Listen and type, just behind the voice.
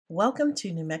Welcome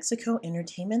to New Mexico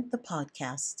Entertainment, the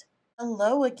podcast.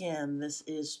 Hello again. This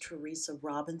is Teresa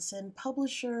Robinson,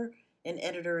 publisher and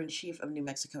editor-in-chief of New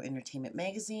Mexico Entertainment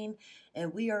Magazine,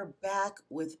 and we are back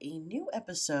with a new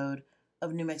episode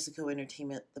of New Mexico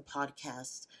Entertainment, the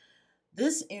podcast.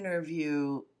 This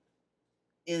interview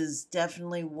is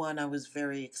definitely one I was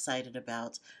very excited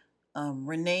about.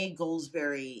 Renee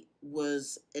Goldsberry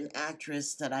was an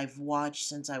actress that I've watched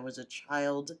since I was a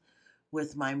child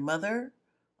with my mother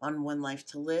on One Life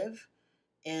to Live,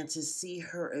 and to see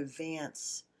her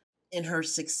advance in her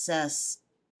success,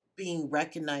 being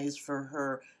recognized for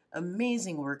her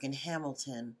amazing work in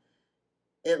Hamilton,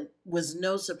 it was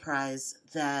no surprise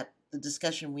that the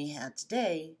discussion we had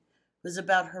today was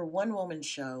about her one woman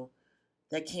show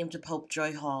that came to Pope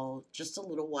Joy Hall just a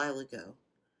little while ago.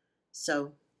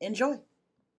 So enjoy.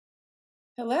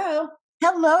 Hello.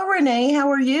 Hello, Renee. How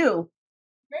are you?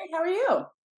 Great. How are you?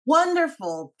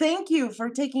 Wonderful. Thank you for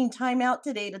taking time out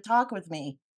today to talk with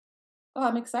me. Oh,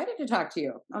 I'm excited to talk to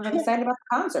you. I'm excited about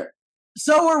the concert.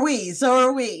 So are we. So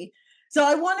are we. So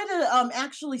I wanted to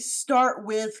actually start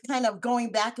with kind of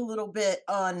going back a little bit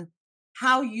on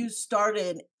how you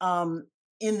started in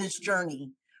this journey.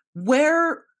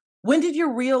 When did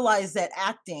you realize that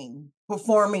acting,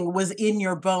 performing was in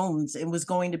your bones and was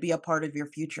going to be a part of your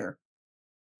future?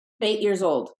 8 years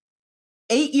old.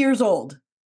 8 years old.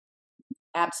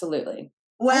 Absolutely.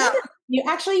 Wow. You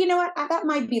actually, you know what? That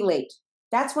might be late.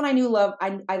 That's when I knew love.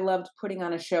 I loved putting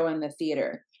on a show in the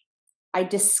theater. I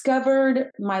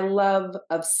discovered my love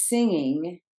of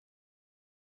singing.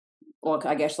 Well,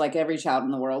 I guess like every child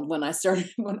in the world, when I started,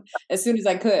 as soon as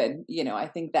I could, I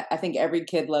think every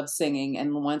kid loves singing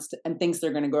and wants to, and thinks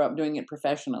they're going to grow up doing it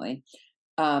professionally.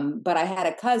 But I had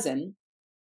a cousin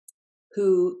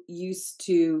who used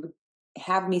to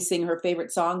have me sing her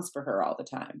favorite songs for her all the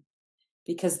time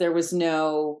because there was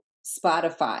no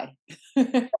Spotify.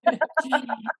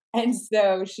 And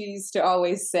so she used to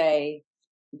always say,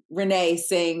 Renee,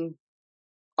 sing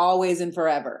Always and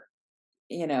Forever,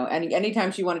 and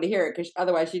anytime she wanted to hear it, because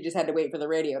otherwise she just had to wait for the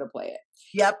radio to play it.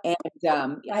 Yep. And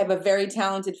I have a very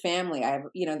talented family. I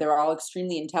have, they're all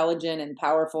extremely intelligent and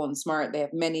powerful and smart. They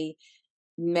have many,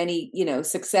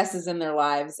 successes in their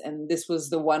lives. And this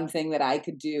was the one thing that I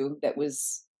could do that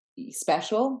was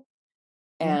special.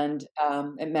 And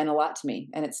it meant a lot to me,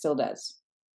 and it still does.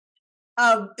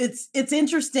 It's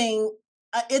interesting.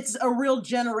 It's a real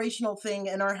generational thing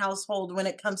in our household when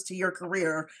it comes to your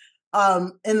career,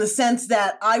 in the sense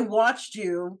that I watched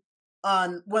you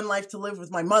on One Life to Live with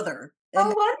my mother.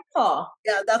 And wonderful!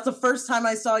 Yeah, that's the first time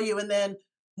I saw you. And then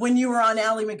when you were on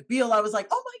Ally McBeal, I was like,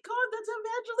 "Oh my God, that's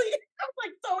Evangeline!" I was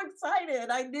like so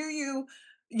excited. I knew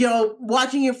you,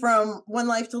 watching you from One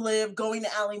Life to Live, going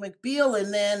to Ally McBeal,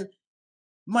 and then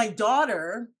my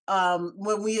daughter,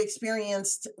 when we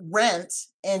experienced Rent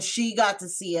and she got to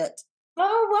see it.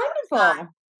 Oh, wonderful.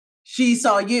 She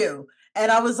saw you.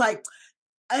 And I was like,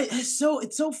 it's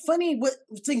so funny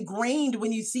what's ingrained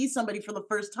when you see somebody for the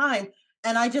first time.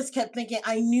 And I just kept thinking,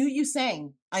 I knew you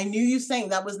sang. I knew you sang.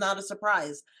 That was not a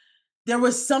surprise. There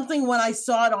was something when I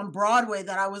saw it on Broadway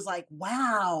that I was like,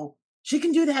 wow, she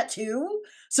can do that too.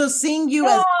 So seeing you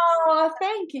as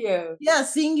thank you. Yeah,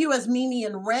 seeing you as Mimi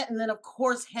in Rent, and then of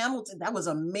course Hamilton, that was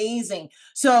amazing.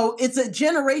 So it's a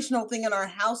generational thing in our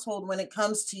household when it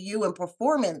comes to you and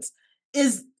performance.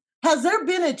 Has there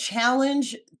been a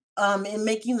challenge in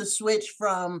making the switch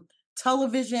from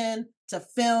television to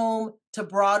film to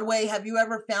Broadway? Have you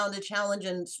ever found a challenge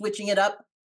in switching it up?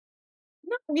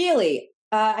 Not really.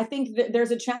 I think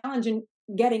there's a challenge in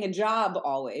getting a job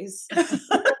always.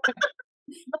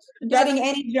 Getting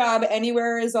any job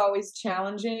anywhere is always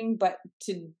challenging, but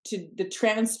to the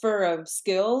transfer of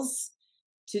skills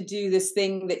to do this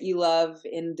thing that you love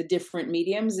in the different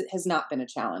mediums, it has not been a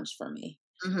challenge for me.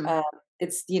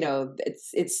 It's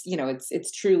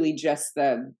it's truly just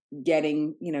the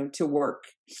getting to work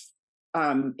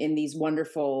in these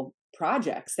wonderful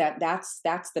projects.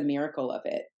 That's the miracle of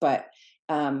it. But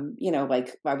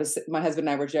like my husband and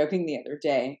I were joking the other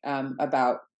day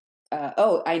about.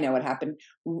 I know what happened.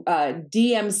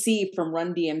 DMC from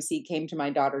Run DMC came to my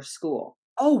daughter's school.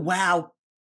 Oh, wow.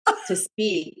 To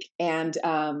speak. And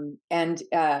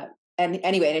anyway,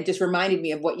 and it just reminded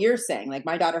me of what you're saying. Like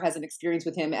my daughter has an experience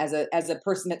with him as a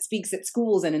person that speaks at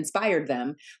schools and inspired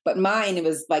them. But mine, it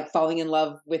was like falling in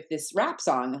love with this rap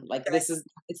song. Like it's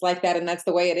like that. And that's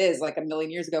the way it is, like a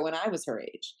million years ago when I was her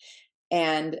age.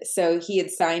 And so he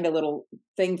had signed a little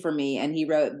thing for me and he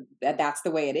wrote that that's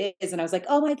the way it is. And I was like,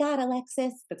 oh my God,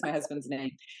 Alexis, that's my husband's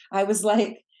name. I was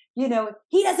like, he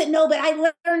doesn't know, but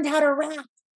I learned how to rap.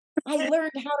 I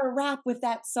learned how to rap with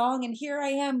that song, and here I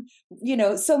am,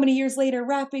 so many years later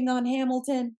rapping on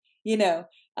Hamilton. You know,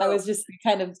 I Oh, was just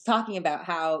kind of talking about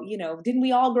how, didn't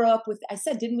we all grow up with, I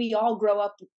said, didn't we all grow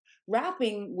up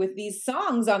rapping with these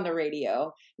songs on the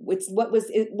radio? It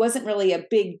wasn't really a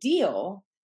big deal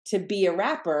to be a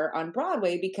rapper on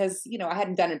Broadway because, I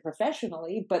hadn't done it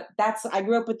professionally, but I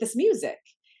grew up with this music.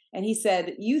 And he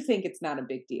said, you think it's not a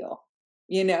big deal,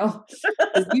 you know,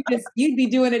 because you'd be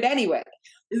doing it anyway.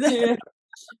 is that, Yeah.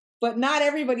 But not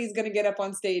everybody's going to get up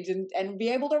on stage and be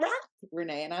able to rap,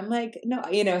 Renee. And I'm like, no,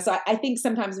 so I think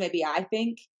sometimes maybe I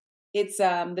think it's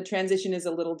the transition is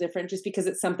a little different just because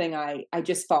it's something I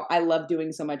just felt I love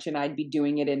doing so much, and I'd be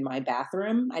doing it in my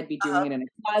bathroom. I'd be doing uh-huh. it in a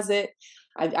closet.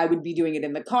 I would be doing it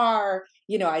in the car.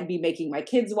 I'd be making my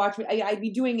kids watch me. I'd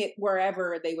be doing it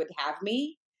wherever they would have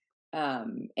me.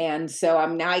 And so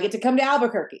I get to come to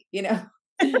Albuquerque,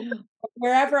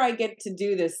 wherever I get to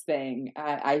do this thing,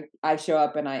 I show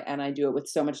up and I do it with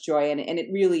so much joy, and it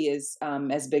really is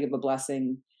as big of a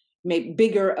blessing, maybe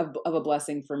bigger of a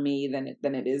blessing for me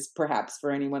than it is perhaps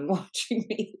for anyone watching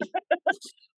me.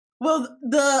 Well,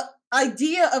 the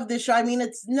idea of this show, I mean,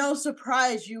 it's no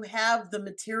surprise you have the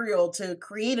material to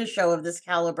create a show of this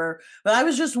caliber, but I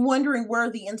was just wondering where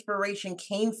the inspiration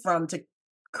came from to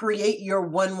create your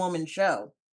one woman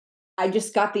show. I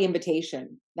just got the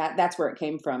invitation. That's where it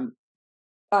came from.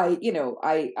 I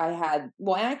had,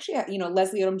 well, actually,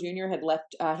 Leslie Odom Jr. had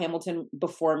left Hamilton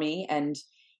before me, and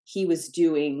he was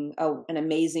doing an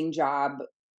amazing job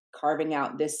carving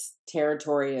out this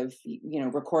territory of,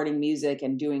 recording music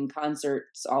and doing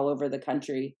concerts all over the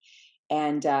country.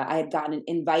 And I had gotten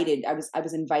invited. I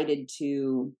was invited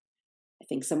to, I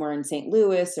think, somewhere in St.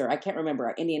 Louis, or I can't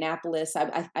remember, Indianapolis.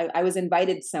 I was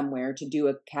invited somewhere to do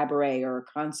a cabaret or a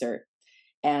concert,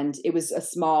 and it was a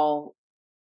small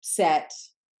set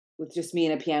with just me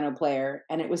and a piano player,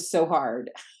 and it was so hard.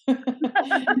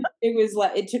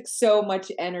 It took so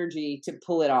much energy to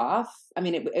pull it off. I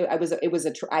mean,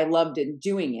 I loved it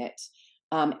doing it,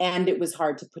 and it was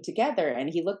hard to put together. And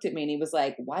he looked at me and he was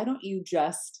like, "Why don't you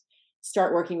just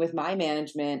start working with my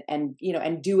management and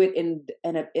and do it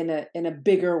in a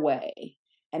bigger way?"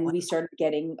 And we started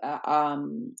getting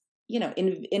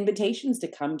invitations to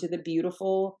come to the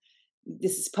beautiful,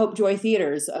 this is Pope Joy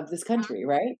theaters of this country,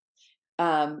 right?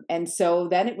 And so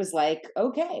then it was like,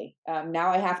 okay, now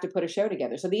I have to put a show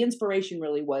together. So the inspiration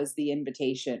really was the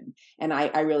invitation, and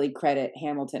I really credit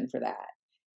Hamilton for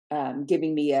that.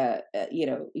 Giving me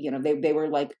they were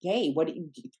like, hey, what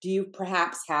do you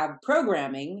perhaps have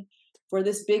programming for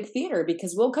this big theater?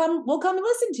 Because we'll come and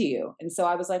listen to you. And so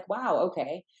I was like, wow,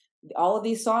 okay, all of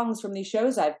these songs from these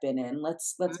shows I've been in,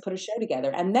 let's put a show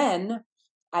together. And then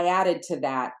I added to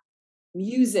that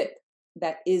music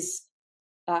that is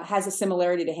has a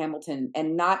similarity to Hamilton,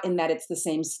 and not in that it's the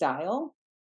same style,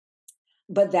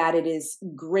 but that it is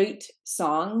great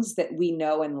songs that we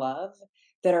know and love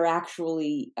that are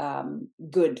actually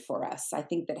good for us. I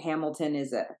think that Hamilton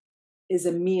is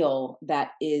a meal that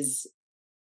is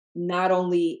not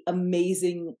only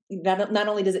amazing, not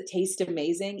only does it taste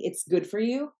amazing, it's good for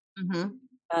you. Hmm.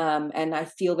 And I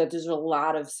feel that there's a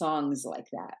lot of songs like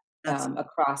that That's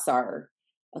across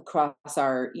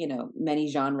our many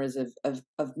genres of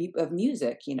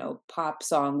music, pop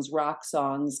songs, rock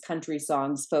songs, country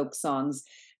songs, folk songs,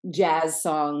 jazz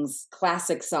songs,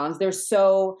 classic songs. There's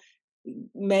so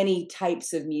many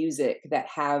types of music that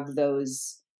have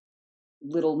those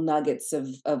little nuggets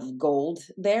of gold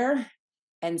there.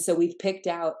 And so we've picked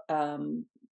out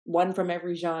one from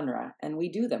every genre, and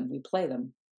we play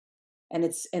them, and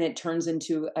it turns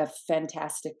into a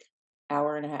fantastic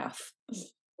hour and a half.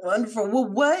 wonderful. Well,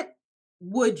 what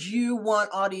would you want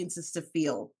audiences to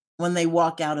feel when they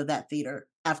walk out of that theater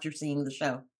after seeing the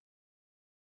show?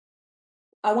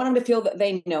 I want them to feel that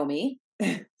they know me,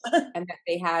 and that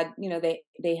they had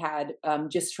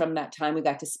just from that time we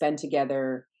got to spend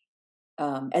together,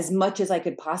 as much as I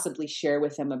could possibly share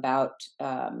with them about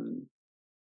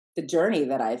the journey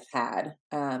that I've had,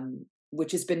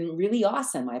 which has been really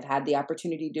awesome. I've had the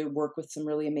opportunity to work with some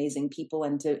really amazing people,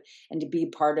 and to be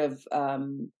part of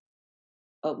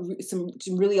some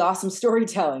really awesome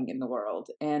storytelling in the world.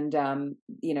 And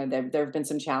there have been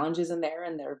some challenges in there,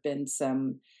 and there have been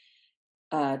some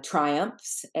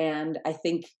triumphs. And I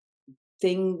think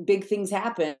big things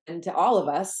happen to all of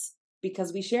us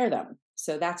because we share them.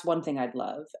 So that's one thing I'd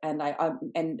love. And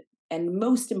and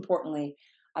most importantly,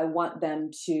 I want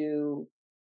them to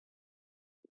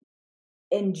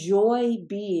enjoy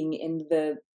being in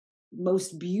the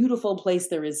most beautiful place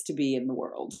there is to be in the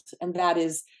world, and that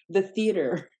is the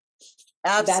theater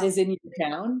that Absolutely. is in your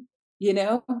town, you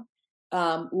know?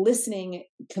 listening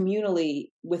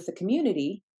communally with the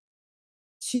community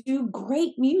to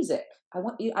great music.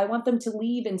 I want them to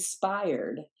leave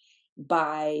inspired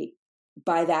by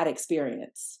that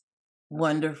experience.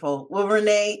 Wonderful. Well,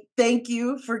 Renee, thank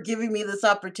you for giving me this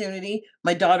opportunity.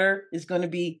 My daughter is going to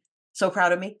be so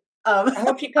proud of me. I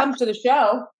hope she comes to the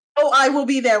show. Oh, I will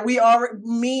be there.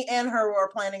 Me and her are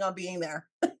planning on being there.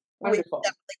 We Wonderful.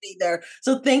 definitely be there.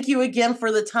 So thank you again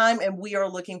for the time, and we are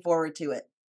looking forward to it.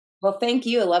 Well, thank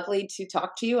you. Lovely to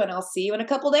talk to you, and I'll see you in a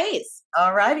couple days.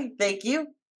 All righty. Thank you.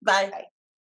 Bye. Bye.